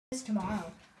Tomorrow.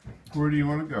 Where do you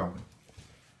want to go?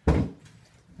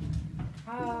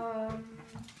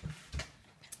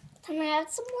 Can I have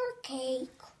some more cake?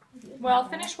 Well,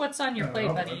 finish what's on your plate,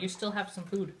 buddy. You still have some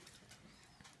food.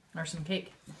 Or some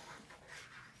cake.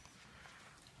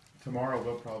 Tomorrow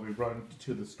we'll probably run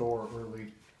to the store early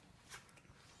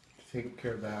to take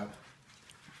care of that.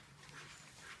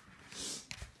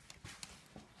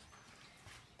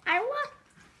 I want.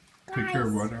 Take care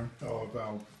of what? Oh,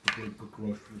 about the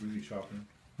grocery shopping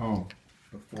Oh,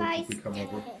 before Guys, we come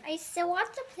over. I still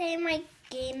want to play my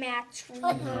game actually.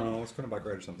 No, let's go to bike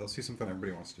ride or something. Let's see something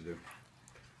everybody wants to do.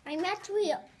 I'm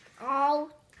actually all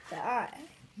done.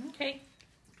 Okay.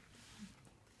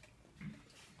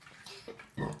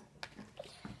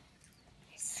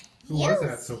 Who was that,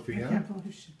 I Sophia? can't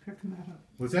believe she's picking that up.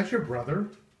 Was that your brother?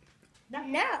 No.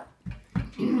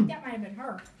 That might have been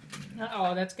her.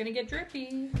 Uh-oh, that's gonna get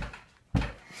drippy.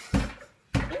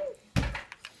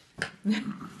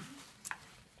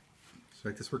 So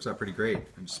like this works out pretty great.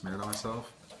 I just smear it on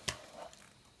myself.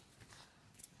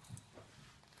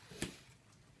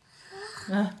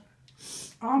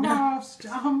 Almost.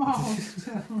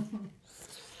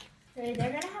 They're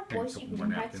gonna have boys couple eating more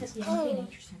breakfast at napkins. the Young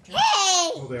Nature Center.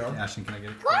 Hey! Oh, they are. Ashton, can I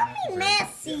get a Call me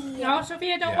Messy. No,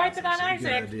 Sophia, don't wipe it on Good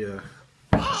Isaac. idea.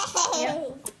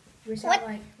 Hey! We saw What-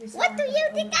 like we saw What do like you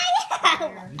a think little- I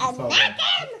am? A saw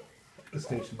napkin? The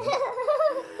station.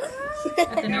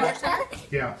 At the Network Center?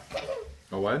 Yeah.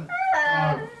 A what?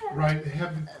 Right.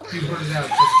 Have you heard of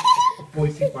that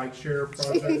Boise bike share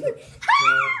project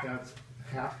that's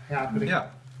happening? Yeah.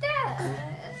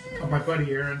 My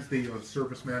buddy Aaron's the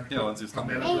service manager. Yeah, let's do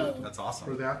something. manager That's for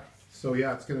awesome. that. So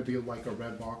yeah, it's going to be like a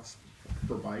red box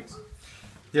for bikes.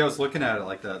 Yeah, I was looking at it,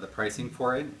 like the pricing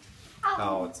for it.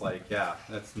 Oh, it's like, yeah,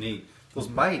 that's neat. Those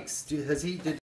bikes, dude, did